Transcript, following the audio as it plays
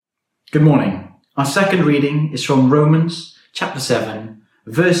Good morning. Our second reading is from Romans chapter 7,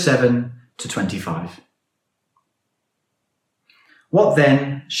 verse 7 to 25. What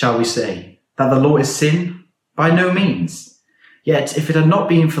then shall we say? That the law is sin? By no means. Yet if it had not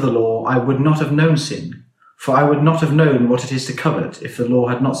been for the law, I would not have known sin, for I would not have known what it is to covet if the law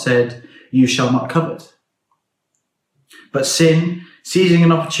had not said, "You shall not covet." But sin, seizing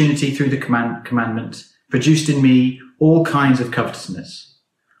an opportunity through the commandment, produced in me all kinds of covetousness.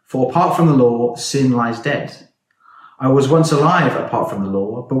 For apart from the law, sin lies dead. I was once alive apart from the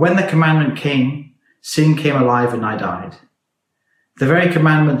law, but when the commandment came, sin came alive and I died. The very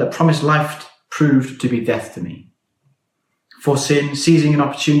commandment that promised life proved to be death to me. For sin, seizing an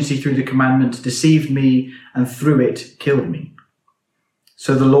opportunity through the commandment, deceived me and through it killed me.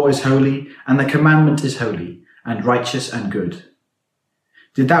 So the law is holy, and the commandment is holy, and righteous and good.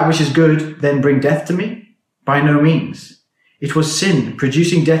 Did that which is good then bring death to me? By no means. It was sin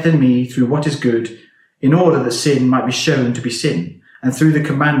producing death in me through what is good, in order that sin might be shown to be sin, and through the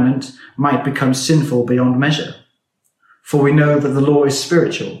commandment might become sinful beyond measure. For we know that the law is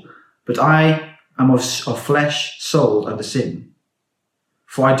spiritual, but I am of flesh, sold under sin.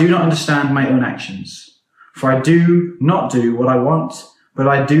 For I do not understand my own actions. For I do not do what I want, but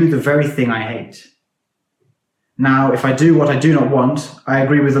I do the very thing I hate. Now, if I do what I do not want, I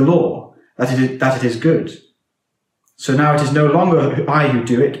agree with the law, that it is good. So now it is no longer I who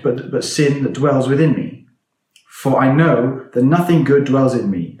do it, but sin that dwells within me. For I know that nothing good dwells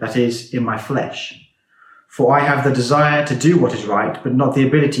in me, that is, in my flesh. For I have the desire to do what is right, but not the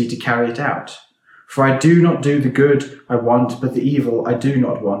ability to carry it out. For I do not do the good I want, but the evil I do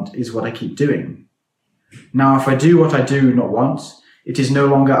not want is what I keep doing. Now if I do what I do not want, it is no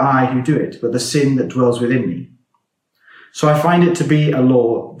longer I who do it, but the sin that dwells within me. So I find it to be a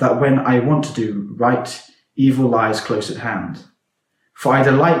law that when I want to do right, evil lies close at hand. For I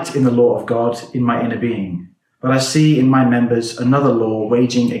delight in the law of God in my inner being, but I see in my members another law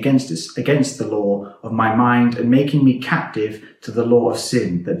waging against the law of my mind and making me captive to the law of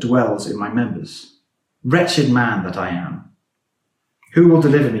sin that dwells in my members. Wretched man that I am! Who will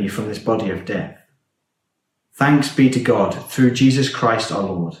deliver me from this body of death? Thanks be to God through Jesus Christ our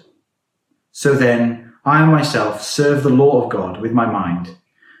Lord. So then, I myself serve the law of God with my mind,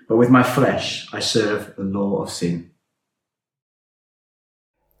 but with my flesh I serve the law of sin.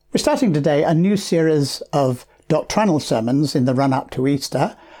 We're starting today a new series of doctrinal sermons in the run-up to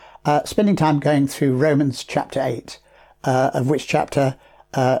Easter, spending time going through Romans chapter 8, of which chapter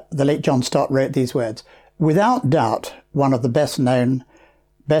the late John Stott wrote these words: "Without doubt, one of the best-known,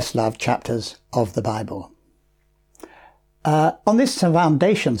 best-loved chapters of the Bible." On this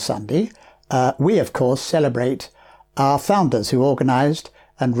Foundation Sunday, we, of course, celebrate our founders who organised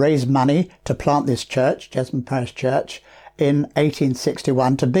and raised money to plant this church, Jesmond Parish Church, in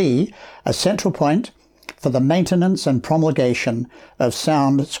 1861 to be a central point for the maintenance and promulgation of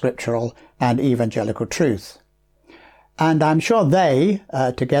sound scriptural and evangelical truth. And I'm sure they,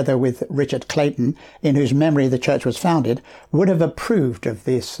 together with Richard Clayton, in whose memory the church was founded, would have approved of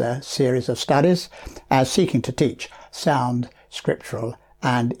this series of studies as seeking to teach sound scriptural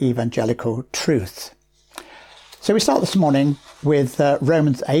and evangelical truth. So we start this morning with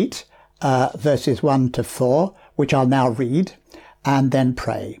Romans 8, verses 1 to 4, which I'll now read and then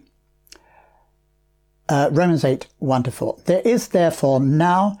pray. Romans 8, 1 to 4. There is therefore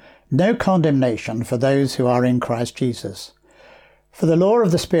now no condemnation for those who are in Christ Jesus. For the law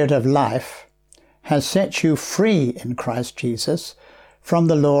of the Spirit of life has set you free in Christ Jesus from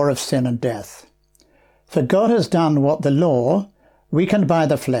the law of sin and death. For God has done what the law, weakened by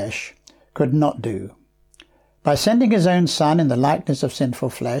the flesh, could not do. By sending his own Son in the likeness of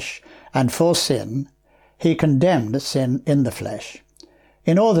sinful flesh, and for sin, he condemned sin in the flesh,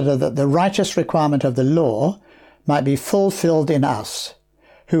 in order that the righteous requirement of the law might be fulfilled in us,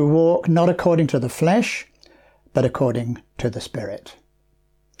 who walk not according to the flesh, but according to the Spirit.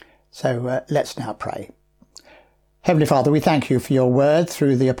 So let's now pray. Heavenly Father, we thank you for your word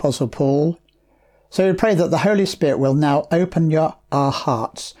through the Apostle Paul. So we pray that the Holy Spirit will now open our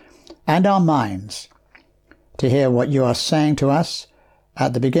hearts and our minds to hear what you are saying to us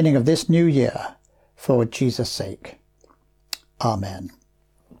at the beginning of this new year, for Jesus' sake. Amen.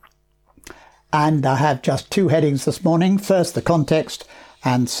 And I have just two headings this morning. First, the context,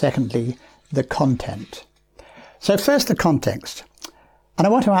 and secondly, the content. So first, the context. And I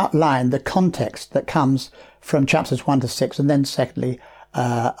want to outline the context that comes from chapters 1 to 6, and then secondly,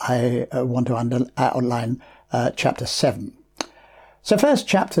 I want to outline chapter 7. So first,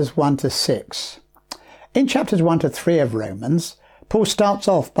 chapters 1 to 6. In chapters 1 to 3 of Romans, Paul starts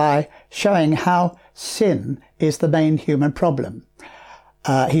off by showing how sin is the main human problem.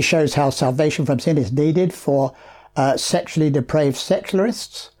 He shows how salvation from sin is needed for sexually depraved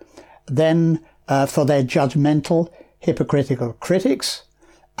secularists, then for their judgmental, hypocritical critics,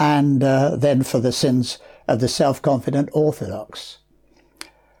 and then for the sins of the self-confident orthodox.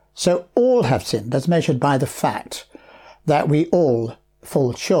 So all have sinned as measured by the fact that we all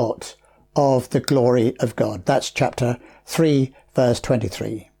fall short of the glory of God. That's chapter 3, verse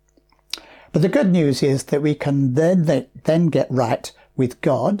 23. But the good news is that we can then get right with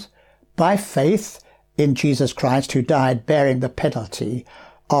God by faith in Jesus Christ, who died bearing the penalty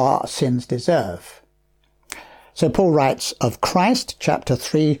our sins deserve. So Paul writes of Christ, chapter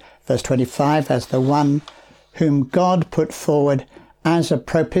 3, verse 25, as the one whom God put forward as a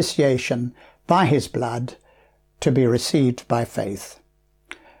propitiation by his blood to be received by faith.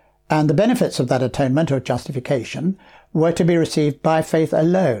 And the benefits of that atonement or justification were to be received by faith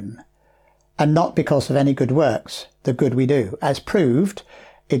alone, and not because of any good works, the good we do, as proved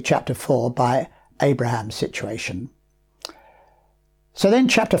in chapter 4 by Abraham's situation. So then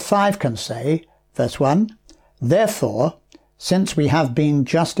chapter 5 can say, verse 1, "Therefore, since we have been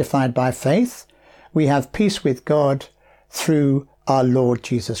justified by faith, we have peace with God through our Lord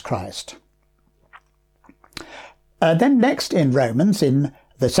Jesus Christ." Then next in Romans, in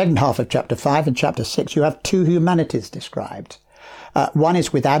the second half of chapter 5 and chapter 6, you have two humanities described. One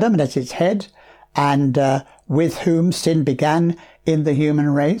is with Adam as its head, and with whom sin began in the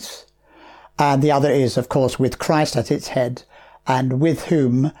human race. And the other is, of course, with Christ as its head, and with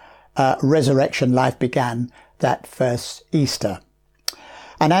whom resurrection life began that first Easter.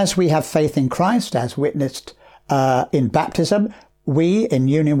 And as we have faith in Christ, as witnessed in baptism, we, in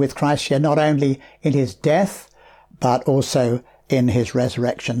union with Christ, share not only in his death, but also in his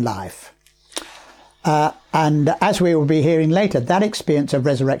resurrection life. And as we will be hearing later, that experience of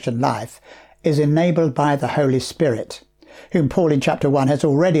resurrection life is enabled by the Holy Spirit, whom Paul in chapter 1 has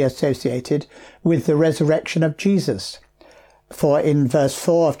already associated with the resurrection of Jesus. For in verse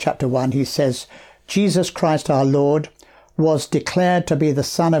 4 of chapter 1 he says, "Jesus Christ our Lord was declared to be the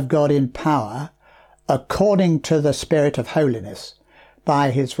Son of God in power, according to the Spirit of holiness,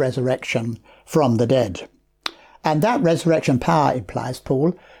 by his resurrection from the dead." And that resurrection power, implies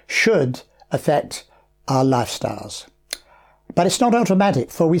Paul, should affect our lifestyles. But it's not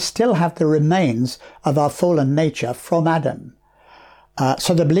automatic, for we still have the remains of our fallen nature from Adam.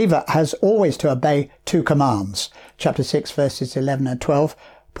 So the believer has always to obey two commands. Chapter 6, verses 11 and 12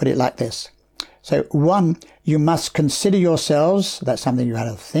 put it like this. So 1, you must consider yourselves, that's something you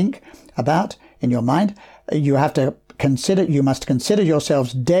have to think about in your mind. You must consider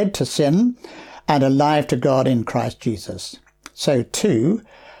yourselves dead to sin and alive to God in Christ Jesus. So 2,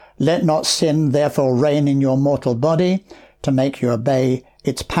 let not sin therefore reign in your mortal body to make you obey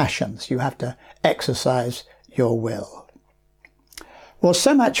its passions. You have to exercise your will. Well,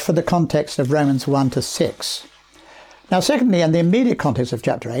 so much for the context of Romans 1 to 6. Now, secondly, and the immediate context of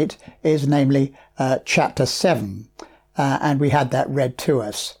chapter 8 is namely chapter 7. And we had that read to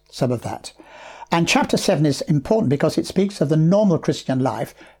us, some of that. And chapter 7 is important because it speaks of the normal Christian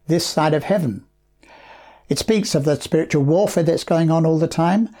life this side of heaven. It speaks of the spiritual warfare that's going on all the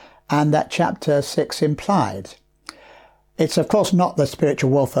time, and that chapter 6 implied. It's of course not the spiritual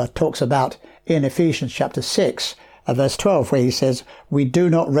warfare talks about in Ephesians chapter 6, verse 12, where he says, "We do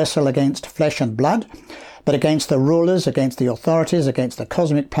not wrestle against flesh and blood, but against the rulers, against the authorities, against the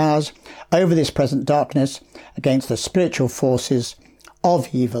cosmic powers, over this present darkness, against the spiritual forces of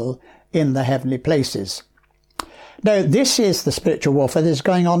evil in the heavenly places." Now, this is the spiritual warfare that is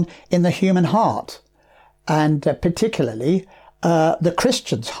going on in the human heart, and particularly the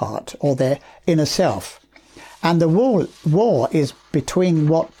Christian's heart, or their inner self. And the war is between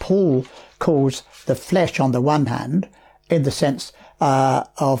what Paul calls the flesh on the one hand, in the sense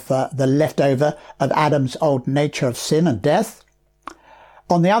of the leftover of Adam's old nature of sin and death.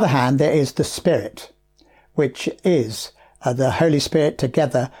 On the other hand, there is the Spirit, which is the Holy Spirit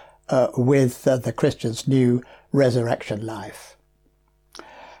together with the Christian's new resurrection life.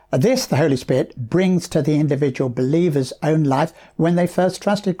 This, the Holy Spirit, brings to the individual believer's own life when they first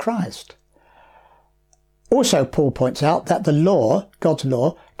trusted Christ. Also, Paul points out that the law, God's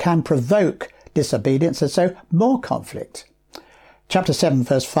law, can provoke disobedience and so more conflict. Chapter 7,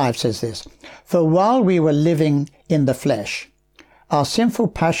 verse 5 says this, "For while we were living in the flesh, our sinful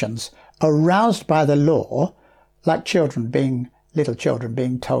passions, aroused by the law," like little children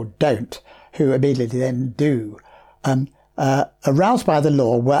being told don't, who immediately then do, aroused by the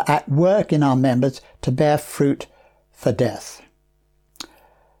law, were at work in our members to bear fruit for death.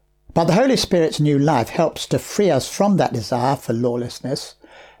 But the Holy Spirit's new life helps to free us from that desire for lawlessness,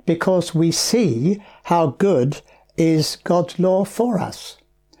 because we see how good is God's law for us.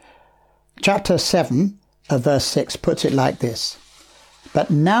 Chapter 7 of verse 6 puts it like this: "But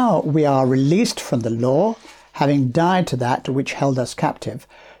now we are released from the law, having died to that which held us captive,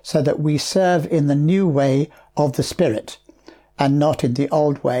 so that we serve in the new way of the Spirit, and not in the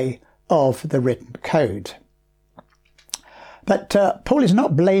old way of the written code." But Paul is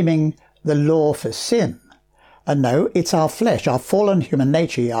not blaming the law for sin. No, it's our flesh, our fallen human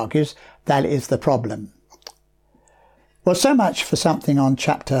nature, he argues, that is the problem. Well, so much for something on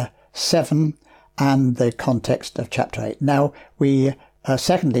chapter 7 and the context of chapter 8. Now, we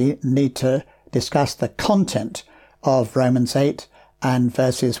secondly need to discuss the content of Romans 8 and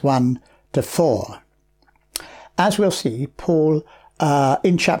verses 1 to 4. As we'll see, Paul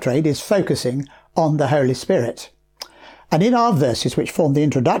in chapter 8 is focusing on the Holy Spirit. And in our verses, which form the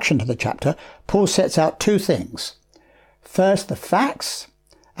introduction to the chapter, Paul sets out two things. First, the facts,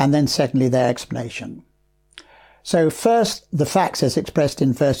 and then secondly, their explanation. So first, the facts as expressed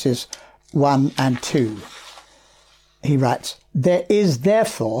in verses 1 and 2. He writes, "There is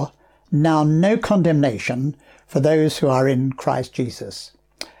therefore now no condemnation for those who are in Christ Jesus.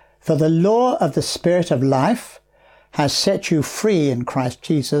 For the law of the Spirit of life has set you free in Christ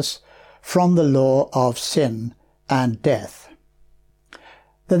Jesus from the law of sin and death."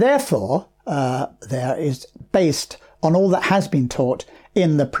 The therefore there is based on all that has been taught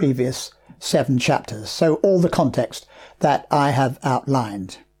in the previous 7 chapters, so all the context that I have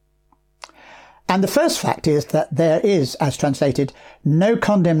outlined. And the first fact is that there is, as translated, no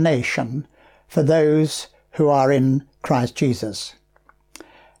condemnation for those who are in Christ Jesus.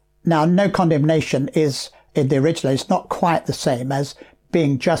 Now, no condemnation is, in the original, it's not quite the same as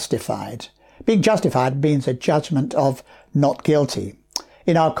being justified. Being justified means a judgment of not guilty.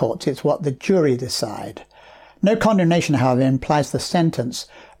 In our courts, it's what the jury decide. No condemnation, however, implies the sentence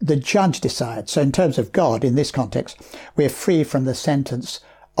the judge decides. So in terms of God, in this context, we're free from the sentence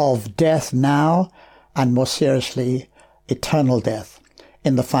of death now, and more seriously, eternal death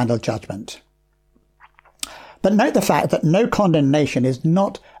in the final judgment. But note the fact that no condemnation is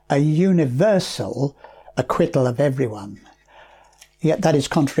not a universal acquittal of everyone. Yet that is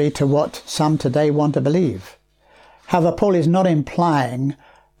contrary to what some today want to believe. However, Paul is not implying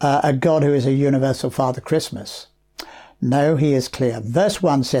a God who is a universal Father Christmas. No, he is clear. Verse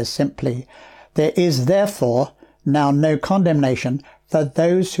 1 says simply, "There is therefore now no condemnation for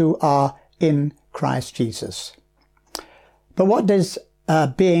those who are in Christ Jesus." But what does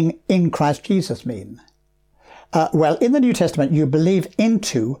being in Christ Jesus mean? Well, in the New Testament, you believe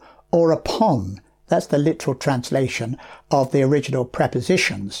into or upon. That's the literal translation of the original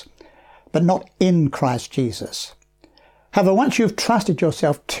prepositions, but not in Christ Jesus. However, once you've trusted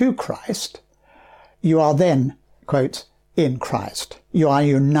yourself to Christ, you are then, quote, in Christ. You are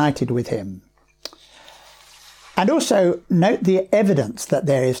united with him. And also note the evidence that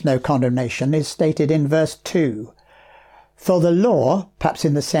there is no condemnation is stated in verse 2. For the law, perhaps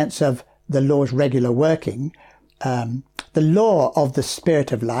in the sense of the law's regular working, the law of the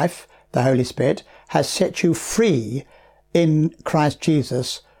Spirit of life, the Holy Spirit, has set you free in Christ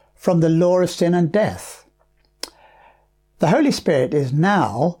Jesus from the law of sin and death. The Holy Spirit is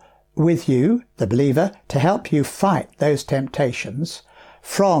now with you, the believer, to help you fight those temptations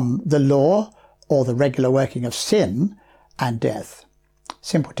from the law or the regular working of sin and death.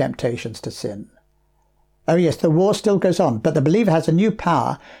 Simple temptations to sin. Oh yes, the war still goes on, but the believer has a new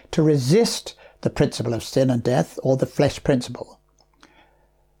power to resist the principle of sin and death, or the flesh principle.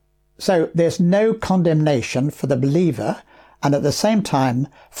 So there's no condemnation for the believer, and at the same time,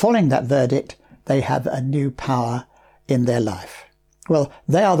 following that verdict, they have a new power in their life. Well,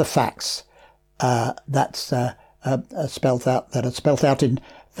 they are the facts that are spelled out in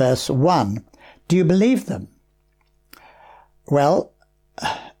verse 1. Do you believe them? Well,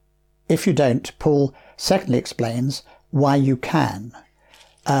 if you don't, Paul secondly explains why you can.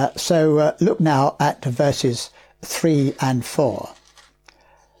 So look now at verses 3 and 4.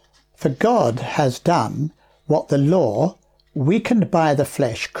 For God has done what the law, weakened by the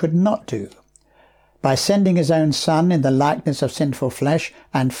flesh, could not do. By sending his own Son in the likeness of sinful flesh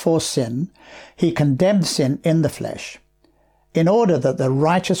and for sin, he condemned sin in the flesh, in order that the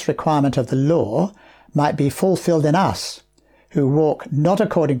righteous requirement of the law might be fulfilled in us, who walk not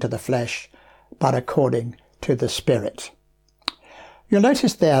according to the flesh, but according to the Spirit. You'll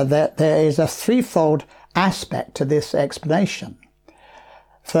notice there that there is a threefold aspect to this explanation.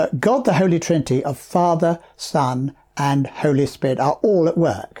 For God, the Holy Trinity of Father, Son, and Holy Spirit are all at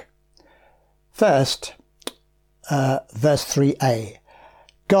work. First, verse 3a.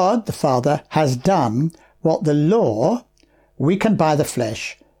 God, the Father, has done what the law, weakened by the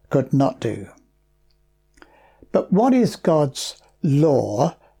flesh, could not do. But what is God's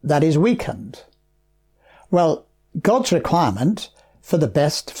law that is weakened? Well, God's requirement for the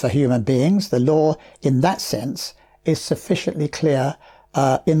best for human beings, the law in that sense, is sufficiently clear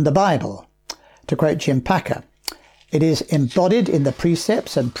in the Bible. To quote Jim Packer, it is embodied in the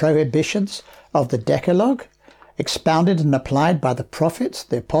precepts and prohibitions of the Decalogue, expounded and applied by the prophets,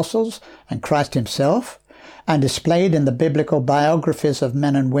 the apostles, and Christ himself, and displayed in the biblical biographies of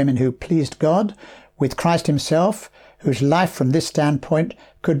men and women who pleased God, with Christ himself, whose life from this standpoint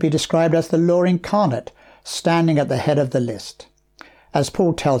could be described as the law incarnate, standing at the head of the list. As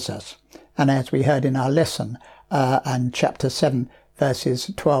Paul tells us, and as we heard in our lesson, and chapter 7,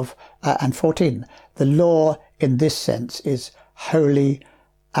 verses 12 and 14, the law in this sense is holy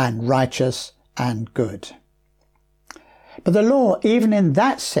and righteous and good. But the law, even in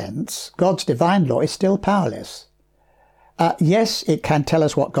that sense, God's divine law, is still powerless. Yes, it can tell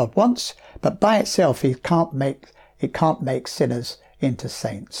us what God wants, but by itself it can't make sinners into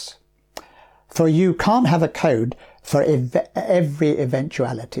saints. For you can't have a code for every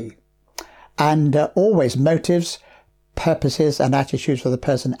eventuality. And always motives, purposes and attitudes of the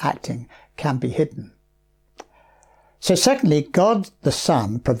person acting can be hidden. So secondly, God the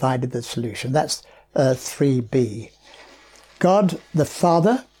Son provided the solution. That's 3b. God the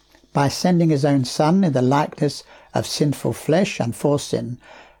Father, by sending his own Son in the likeness of sinful flesh and for sin,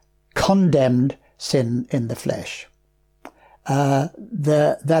 condemned sin in the flesh.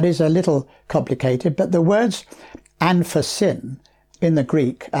 That is a little complicated, but the words "and for sin" in the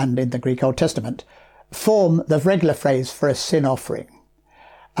Greek and in the Greek Old Testament form the regular phrase for a sin offering.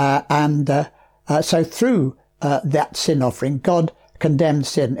 So through that sin offering, God condemned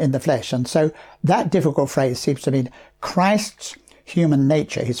sin in the flesh. And so that difficult phrase seems to mean Christ's human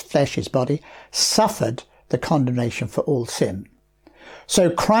nature, his flesh, his body, suffered the condemnation for all sin. So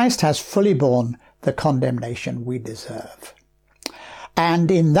Christ has fully borne the condemnation we deserve.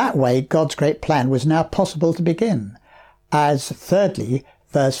 And in that way, God's great plan was now possible to begin, as thirdly,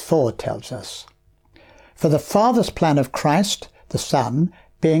 verse 4 tells us. For the Father's plan of Christ, the Son,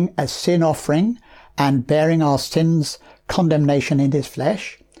 being a sin offering and bearing our sins' condemnation in his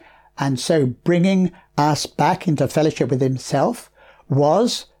flesh, and so bringing us back into fellowship with himself,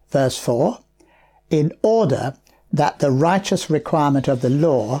 was, verse 4, in order that the righteous requirement of the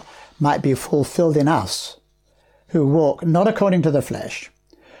law might be fulfilled in us, who walk not according to the flesh,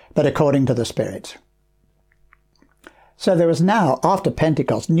 but according to the Spirit. So there was now, after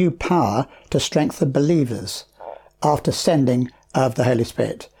Pentecost, new power to strengthen believers after sending of the Holy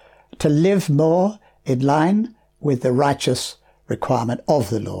Spirit, to live more in line with the righteous requirement of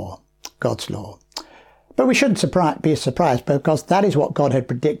the law, God's law. But we shouldn't be surprised, because that is what God had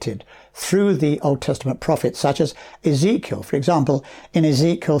predicted through the Old Testament prophets, such as Ezekiel. For example, in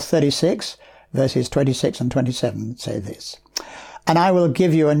Ezekiel 36, verses 26 and 27 say this: "And I will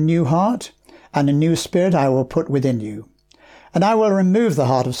give you a new heart, and a new spirit I will put within you. And I will remove the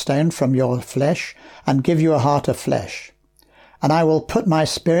heart of stone from your flesh, and give you a heart of flesh. And I will put my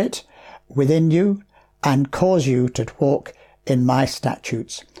spirit within you, and cause you to walk in my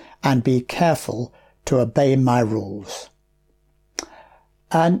statutes, and be careful to obey my rules."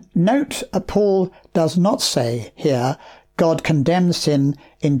 And note, Paul does not say here, God condemned sin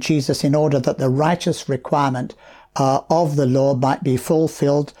in Jesus in order that the righteous requirement of the law might be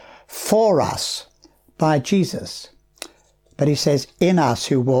fulfilled for us by Jesus. But he says, in us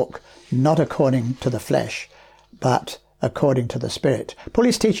who walk not according to the flesh, but according to the Spirit. Paul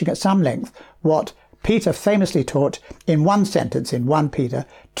is teaching at some length what Peter famously taught in one sentence in 1 Peter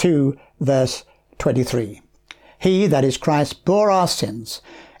 2, verse 23. He, that is Christ, bore our sins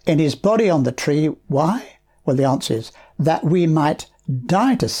in his body on the tree. Why? Well, the answer is that we might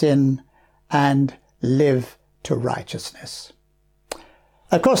die to sin and live to righteousness.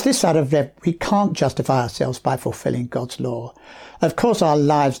 Of course, this side of it, we can't justify ourselves by fulfilling God's law. Of course, our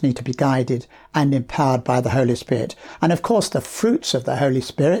lives need to be guided and empowered by the Holy Spirit. And of course, the fruits of the Holy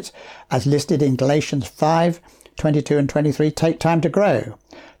Spirit, as listed in Galatians 5, 22 and 23, take time to grow.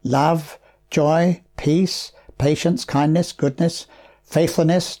 Love, joy, peace, patience, kindness, goodness,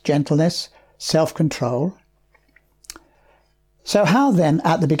 faithfulness, gentleness, self-control. So how then,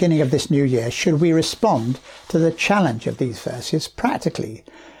 at the beginning of this new year, should we respond to the challenge of these verses practically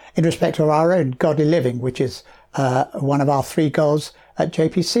in respect of our own godly living, which is one of our 3 goals at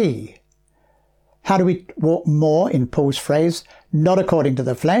JPC? How do we walk more, in Paul's phrase, not according to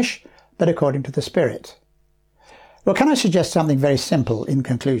the flesh, but according to the Spirit? Well, can I suggest something very simple in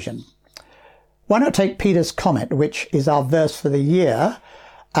conclusion? Why not take Peter's comment, which is our verse for the year,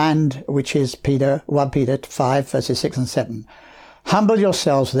 and which is 1 Peter 5, verses 6 and 7. Humble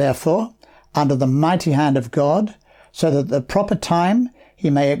yourselves, therefore, under the mighty hand of God, so that at the proper time he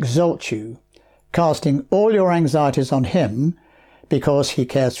may exalt you, casting all your anxieties on him because he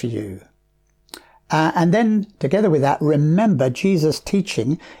cares for you. And then, together with that, remember Jesus'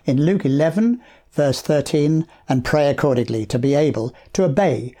 teaching in Luke 11, verse 13, and pray accordingly to be able to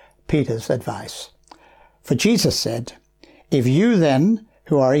obey Peter's advice. For Jesus said, "If you then,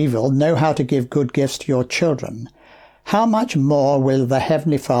 who are evil, know how to give good gifts to your children, how much more will the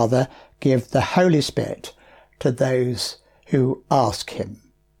Heavenly Father give the Holy Spirit to those who ask him?"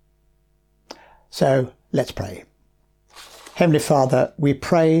 So let's pray. Heavenly Father, we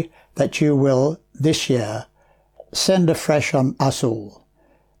pray that you will this year send afresh on us all,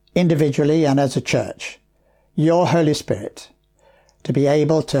 individually and as a church, your Holy Spirit, to be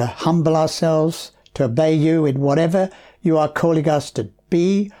able to humble ourselves, to obey you in whatever you are calling us to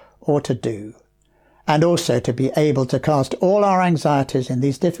be or to do, and also to be able to cast all our anxieties in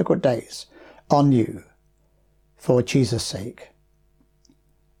these difficult days on you, for Jesus' sake.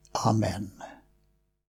 Amen.